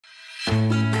Hello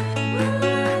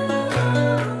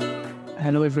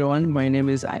everyone, my name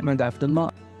is Ahmed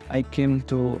Abdullah. I came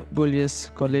to Gullas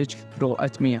College through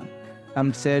Atmia.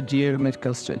 I'm third year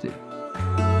medical student.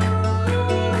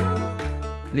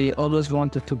 They always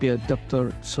wanted to be a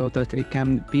doctor so that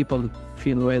people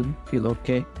feel well, feel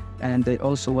okay. And I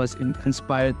also was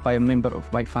inspired by a member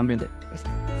of my family.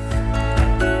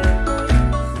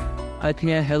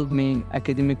 Atmia helped me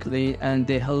academically, and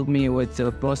they helped me with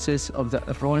the process of the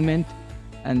enrollment,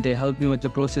 and they helped me with the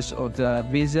process of the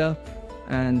visa,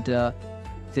 and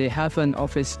they have an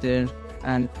office there,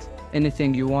 and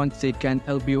anything you want, they can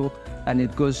help you, and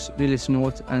it goes really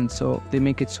smooth, and so they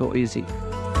make it so easy.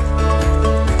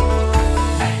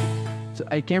 So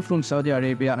I came from Saudi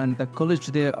Arabia, and the college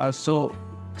there are so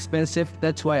expensive.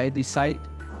 That's why I decided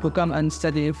to come and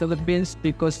study in Philippines,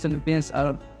 because Philippines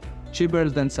are cheaper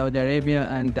than Saudi Arabia,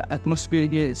 and the atmosphere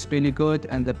here is really good,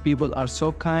 and the people are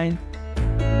so kind.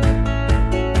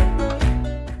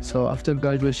 So after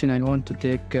graduation, I want to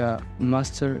take a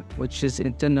master, which is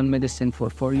internal medicine for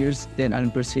 4 years. Then I'll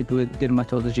proceed with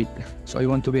dermatology. So I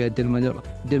want to be a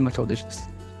dermatologist.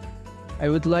 I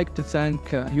would like to thank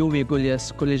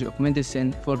Gullas College of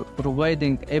Medicine for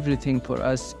providing everything for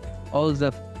us, all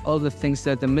the things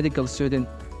that the medical student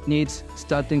needs,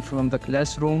 starting from the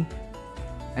classroom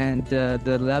and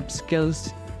the lab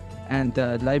skills and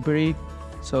the library.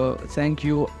 So thank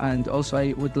you, and also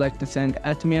I would like to thank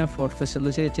Atmia for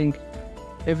facilitating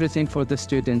everything for the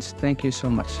students. Thank you so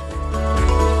much.